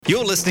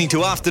You're listening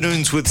to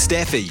Afternoons with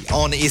Staffy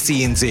on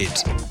SENZ.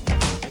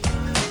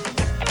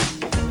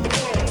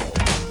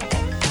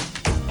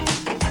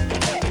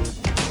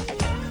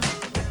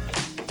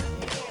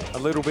 A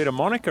little bit of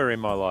Monica in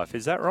my life,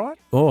 is that right?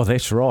 Oh,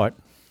 that's right.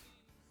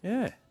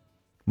 Yeah.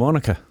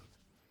 Monica.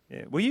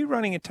 Yeah. Were you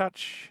running a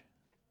touch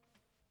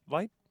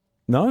late?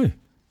 No.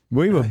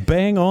 We were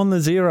bang on the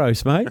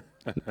zeros, mate.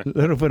 A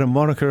little bit of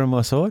Monica on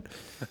my side.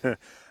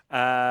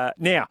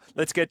 Now,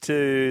 let's get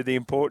to the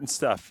important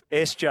stuff.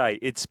 SJ,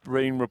 it's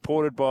been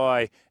reported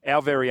by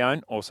our very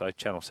own, also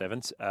Channel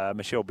 7's,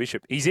 Michelle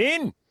Bishop. He's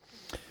in.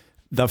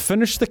 They've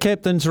finished the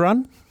captain's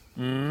run.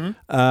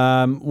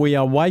 We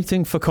are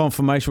waiting for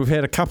confirmation. We've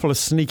had a couple of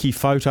sneaky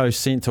photos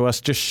sent to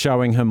us just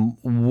showing him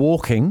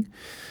walking.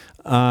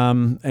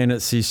 And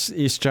it says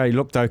SJ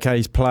looked okay.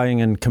 He's playing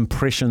in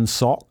compression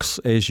socks,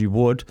 as you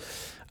would.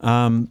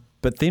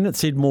 But then it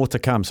said more to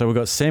come. So we've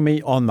got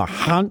Sammy on the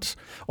hunt,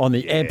 on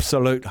the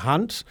absolute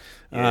hunt.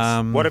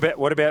 Yes.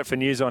 What about for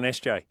news on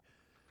SJ?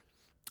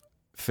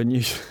 For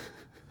news.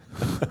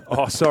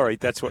 Oh, sorry,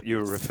 that's what you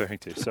were referring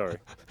to. Sorry.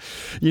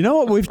 You know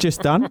what we've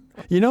just done?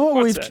 You know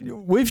what What's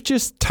we've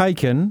just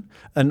taken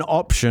an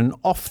option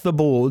off the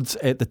boards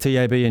at the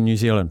TAB in New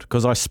Zealand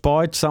because I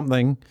spied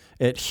something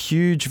at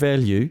huge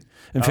value.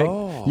 In fact,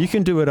 you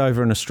can do it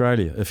over in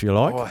Australia if you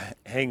like. Oh,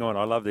 hang on,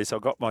 I love this.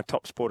 I've got my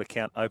Top Sport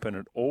account open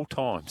at all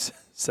times.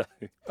 So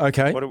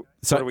okay. What do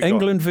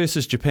England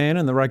versus Japan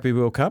in the Rugby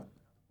World Cup.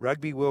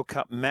 Rugby World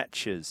Cup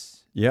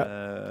matches.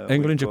 Yeah.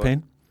 England,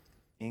 Japan.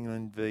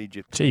 England v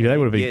Japan. Gee, they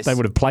would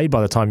have played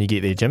by the time you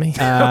get there, Jimmy.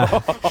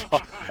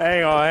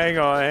 Hang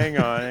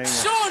on.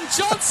 Sean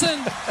Johnson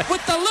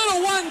with the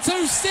little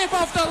 1-2 step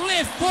off the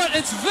left foot.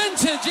 It's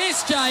vintage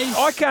SJ.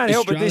 I can't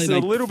help but this is a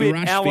little bit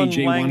Alan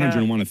Fiji Langer.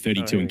 101 of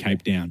 32 in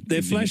Cape Town.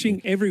 They're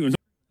flashing everyone's.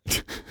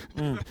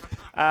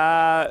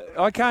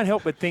 I can't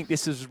help but think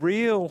this is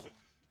real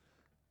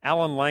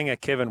Alan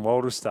Langer, Kevin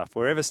Walder stuff.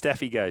 Wherever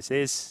Staffy goes,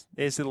 there's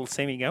little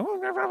Sammy going.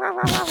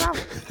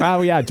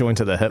 We are joined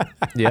to the hip.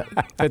 Yeah.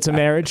 It's a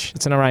marriage.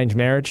 It's an arranged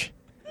marriage.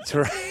 It's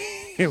right.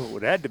 It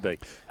would have to be.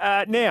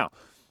 Now,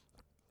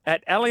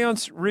 at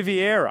Allianz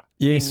Riviera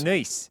in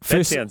Nice.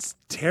 That sounds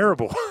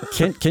terrible.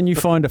 Can you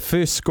find a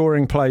first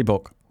scoring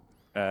playbook?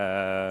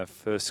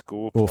 First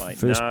score Or play.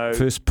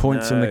 first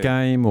points in the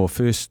game or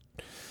first...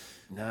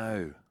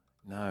 No.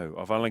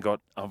 I've only got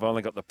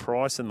the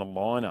price and the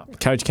lineup.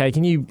 Coach K,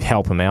 can you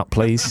help him out,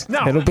 please?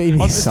 No, it'll be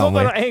there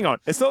somewhere. Hang on.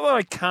 It's not that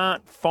I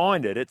can't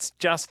find it. It's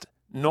just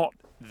not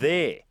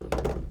there.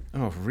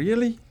 Oh,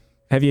 really?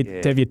 Have you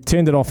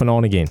turned it off and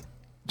on again?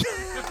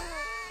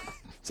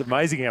 It's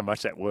amazing how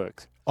much that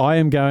works. I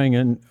am going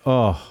in.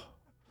 Oh,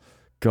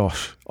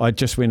 gosh. I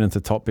just went into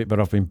Top Bet, but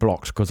I've been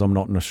blocked because I'm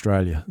not in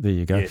Australia. There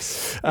you go.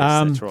 Yes,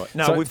 that's right.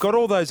 No, we've got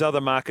all those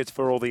other markets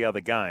for all the other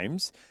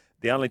games.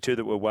 The only two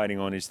that we're waiting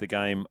on is the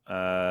game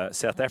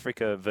South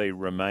Africa v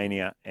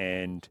Romania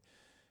and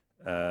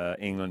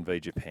England v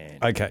Japan.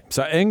 Okay,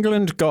 so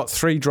England got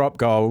 3 drop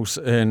goals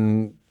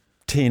in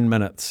 10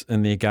 minutes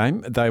in their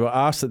game. They were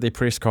asked at their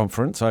press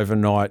conference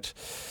overnight,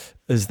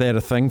 is that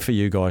a thing for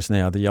you guys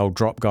now, the old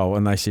drop goal?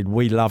 And they said,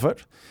 we love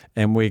it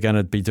and we're going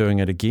to be doing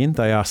it again.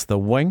 They asked the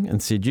wing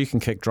and said, you can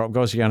kick drop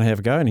goals, you're going to have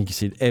a go? And he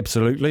said,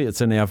 absolutely,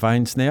 it's in our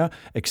veins now.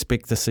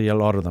 Expect to see a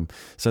lot of them.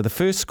 So the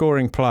first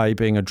scoring play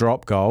being a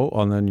drop goal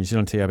on the New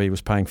Zealand TRB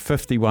was paying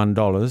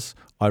 $51.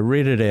 I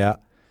read it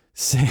out.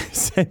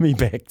 Sammy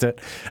backed it.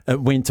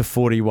 It went to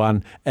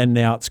 41 and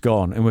now it's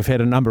gone. And we've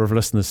had a number of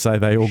listeners say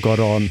they all got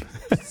on.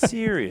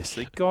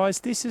 Seriously, guys,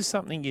 this is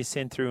something you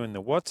sent through in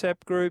the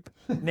WhatsApp group.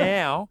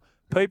 Now,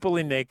 people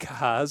in their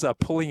cars are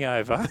pulling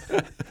over,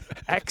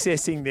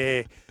 accessing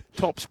their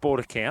Top Sport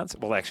accounts.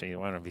 Well, actually, it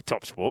won't be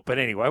Top Sport, but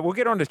anyway, we'll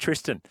get on to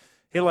Tristan.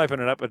 He'll open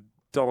it up at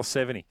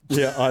 $1.70.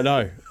 Yeah, I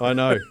know.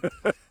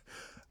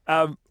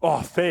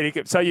 Fair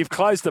dinkum. So you've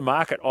closed the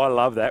market. I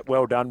love that.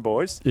 Well done,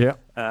 boys. Yeah.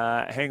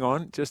 Hang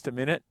on just a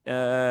minute.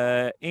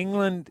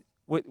 England,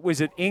 was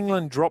it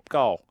England drop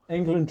goal?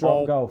 England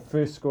drop goal,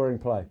 first scoring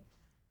play.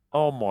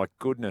 Oh, my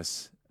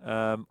goodness.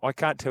 I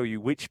can't tell you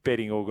which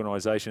betting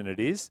organisation it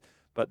is,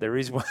 but there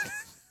is one.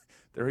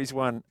 There is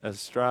one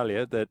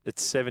Australia that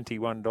it's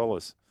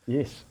 $71.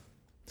 Yes.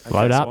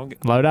 Okay,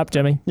 Load up,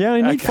 Jimmy. You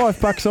only need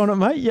 $5 on it,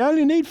 mate. You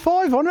only need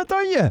 5 on it,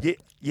 don't you?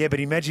 Yeah, but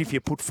imagine if you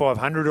put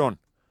 500 on.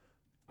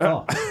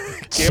 Oh.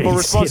 Gamble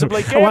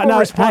responsibly.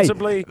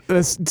 Responsibly.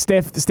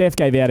 Steph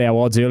gave out our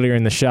odds earlier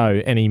in the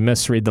show and he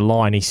misread the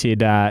line. He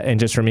said, and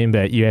just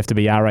remember, you have to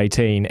be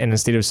R18. And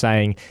instead of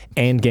saying,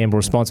 and gamble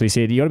responsibly, he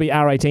said, you got to be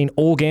R18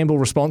 or gamble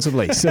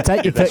responsibly. So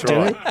take your pick,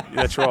 Jimmy.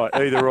 That's right.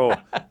 Either or.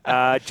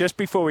 Just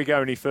before we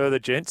go any further,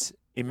 gents,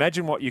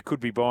 imagine what you could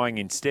be buying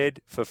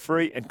instead. For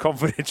free and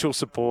confidential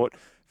support,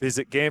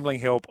 visit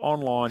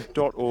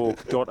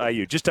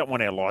gamblinghelponline.org.au. Just don't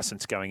want our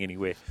licence going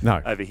anywhere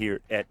over here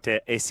at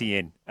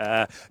SEN.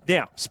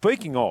 Now,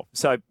 speaking of,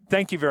 so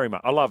thank you very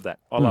much. I love that.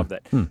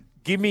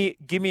 Give me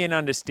an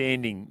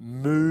understanding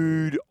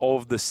mood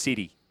of the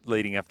city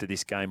leading up to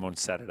this game on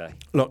Saturday.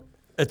 Look,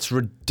 It's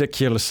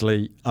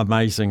ridiculously,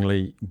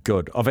 amazingly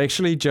good. I've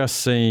actually just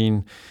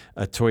seen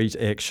a tweet,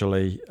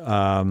 actually.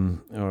 I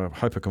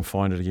hope I can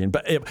find it again.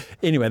 But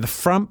anyway, the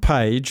front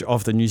page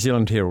of the New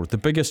Zealand Herald, the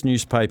biggest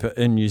newspaper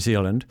in New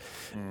Zealand,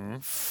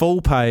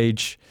 full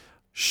page,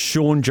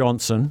 Sean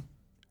Johnson,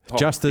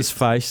 just his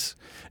face,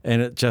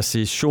 and it just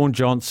says Sean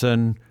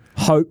Johnson.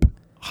 Hope.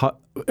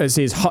 It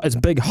says it's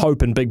big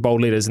hope in big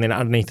bold letters, and then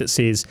underneath it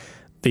says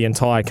the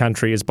entire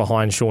country is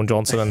behind Sean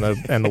Johnson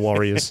and the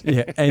Warriors.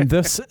 Yeah, and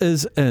this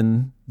is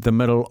in the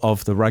middle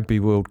of the Rugby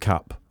World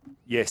Cup.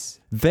 Yes.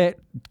 That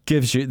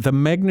gives you the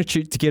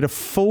magnitude to get a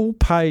full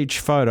page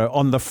photo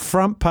on the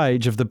front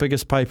page of the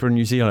biggest paper in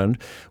New Zealand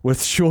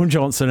with Sean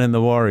Johnson and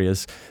the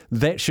Warriors.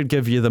 That should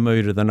give you the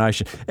mood of the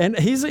nation. And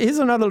here's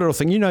another little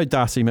thing. You know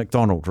Darcy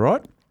McDonald,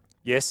 right?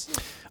 Yes.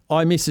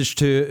 I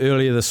messaged her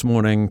earlier this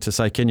morning to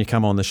say, can you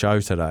come on the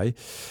show today?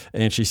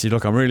 And she said,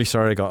 look, I'm really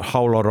sorry. I got a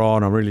whole lot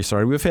on. I'm really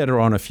sorry. We've had her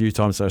on a few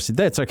times. So I said,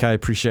 that's okay.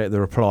 Appreciate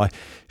the reply.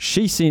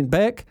 She sent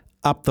back,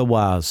 up the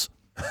waz.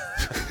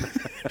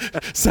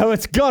 So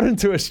it's got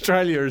into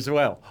Australia as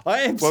well.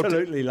 I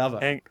absolutely love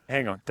it.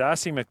 Hang on.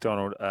 Darcy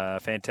McDonald,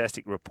 a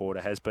fantastic reporter,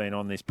 has been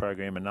on this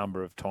program a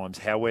number of times.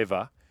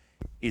 However,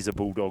 is a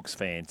Bulldogs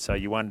fan. So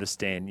you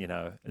understand,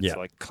 it's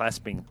like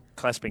clasping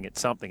at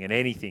something and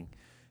anything,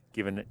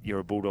 given that you're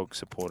a Bulldog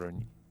supporter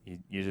and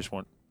you just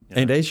want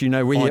and as you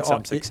know,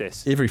 some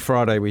success. Every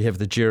Friday we have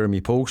the Jeremy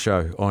Paul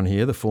show on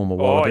here, the former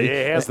Wallaby. Oh,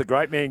 yeah. How's the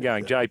great man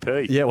going,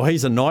 JP? Yeah, well,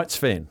 he's a Knights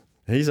fan.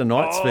 He's a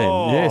Knights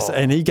fan, yes,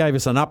 and he gave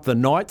us an up the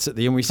Knights at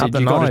the end. We said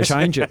you got to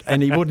change it,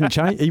 and he wouldn't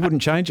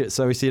change it.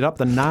 So he said up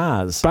the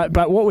Nars.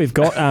 But what we've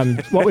got,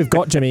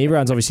 Jimmy,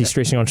 everyone's obviously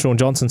stressing on Sean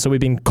Johnson. So we've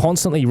been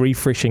constantly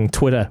refreshing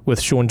Twitter with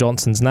Sean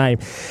Johnson's name,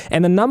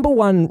 and the number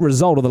one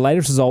result, or the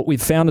latest result,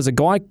 we've found is a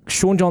guy,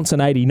 Sean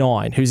Johnson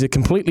 89, who's a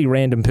completely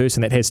random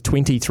person that has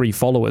 23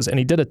 followers, and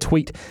he did a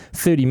tweet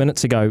 30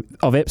 minutes ago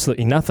of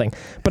absolutely nothing,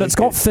 but it's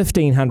got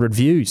 1,500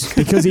 views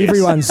because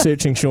everyone's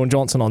searching Sean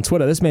Johnson on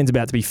Twitter. This man's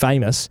about to be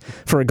famous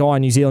for a guy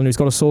in New Zealand who's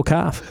got a sore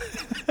calf.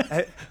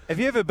 Have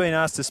you ever been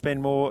asked to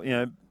spend more,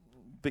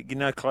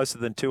 closer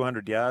than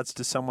 200 yards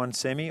to someone,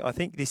 Sammy? I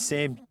think this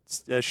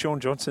Sean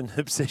Johnson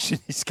obsession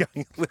is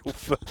going a little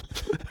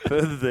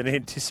further than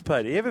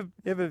anticipated.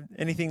 Ever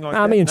anything like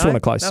that? Me and Sean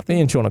are close.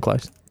 Me and Sean are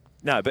close.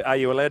 No, but are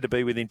you allowed to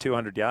be within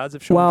 200 yards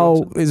of Sean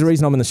Johnson? Well, there's a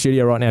reason I'm in the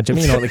studio right now,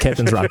 Jimmy. You know what the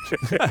captain's run.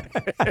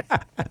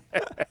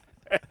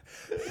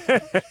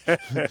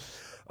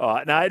 All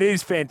right, no, it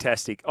is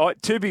fantastic.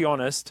 To be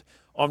honest,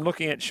 I'm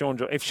looking at Sean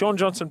Johnson. If Sean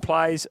Johnson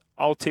plays,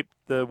 I'll tip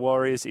the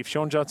Warriors. If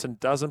Sean Johnson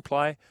doesn't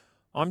play,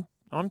 I'm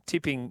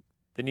tipping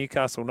the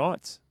Newcastle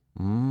Knights.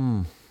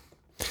 Me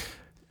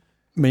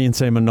and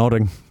Sam are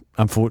nodding,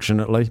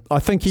 unfortunately. I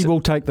think he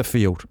will take the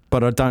field,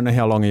 but I don't know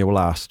how long he will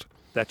last.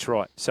 That's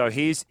right. So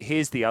here's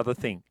the other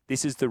thing.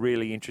 This is the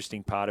really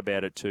interesting part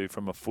about it too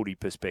from a footy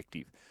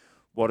perspective.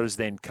 What does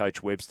then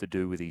Coach Webster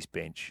do with his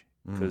bench?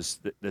 Because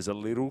there's a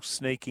little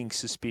sneaking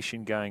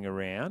suspicion going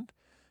around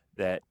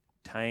that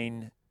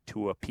Tane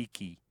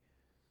Tuapiki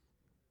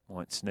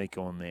might sneak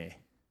on there.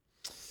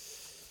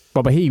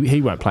 Well, but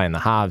he won't play in the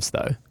halves,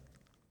 though.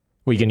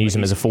 We can use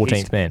him as a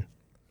 14th man.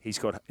 He's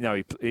got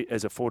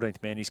as a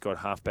 14th man. He's got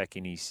halfback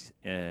in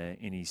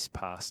his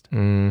past.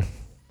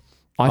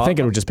 I think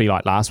it'll just be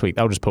like last week.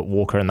 They'll just put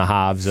Walker in the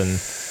halves and.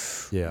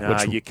 Yeah,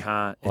 no, you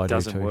can't. It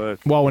doesn't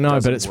work. Well, no,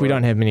 but we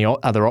don't have many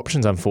other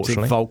options,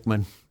 unfortunately.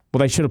 Volkman. Well,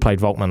 they should have played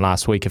Volkman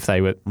last week if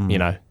they were,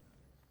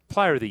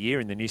 Player of the year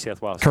in the New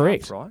South Wales.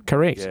 Correct, Cup, right?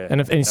 Correct. Yeah,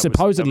 and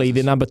supposedly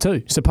they're number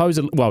two.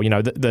 Supposedly, well,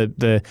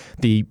 the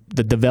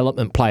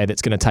development player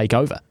that's going to take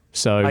over.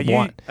 So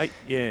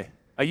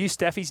Are you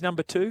Staffy's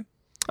number two?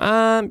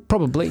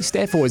 Probably.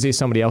 Staf, or is there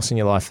somebody else in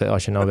your life that I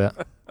should know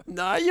about?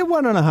 No, you're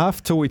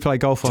 1.5 till we play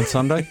golf on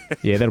Sunday.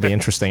 Yeah, that'll be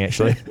interesting,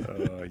 actually.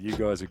 You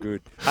guys are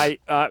good. Hey,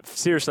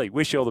 seriously,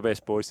 wish you all the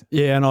best, boys.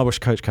 Yeah, and I wish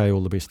Coach K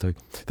all the best too.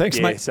 Thanks,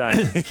 mate.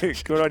 Same.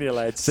 Good on you,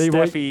 lads. See you,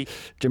 Staffy.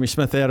 Jimmy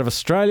Smith out of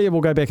Australia.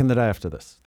 We'll go back in the day after this.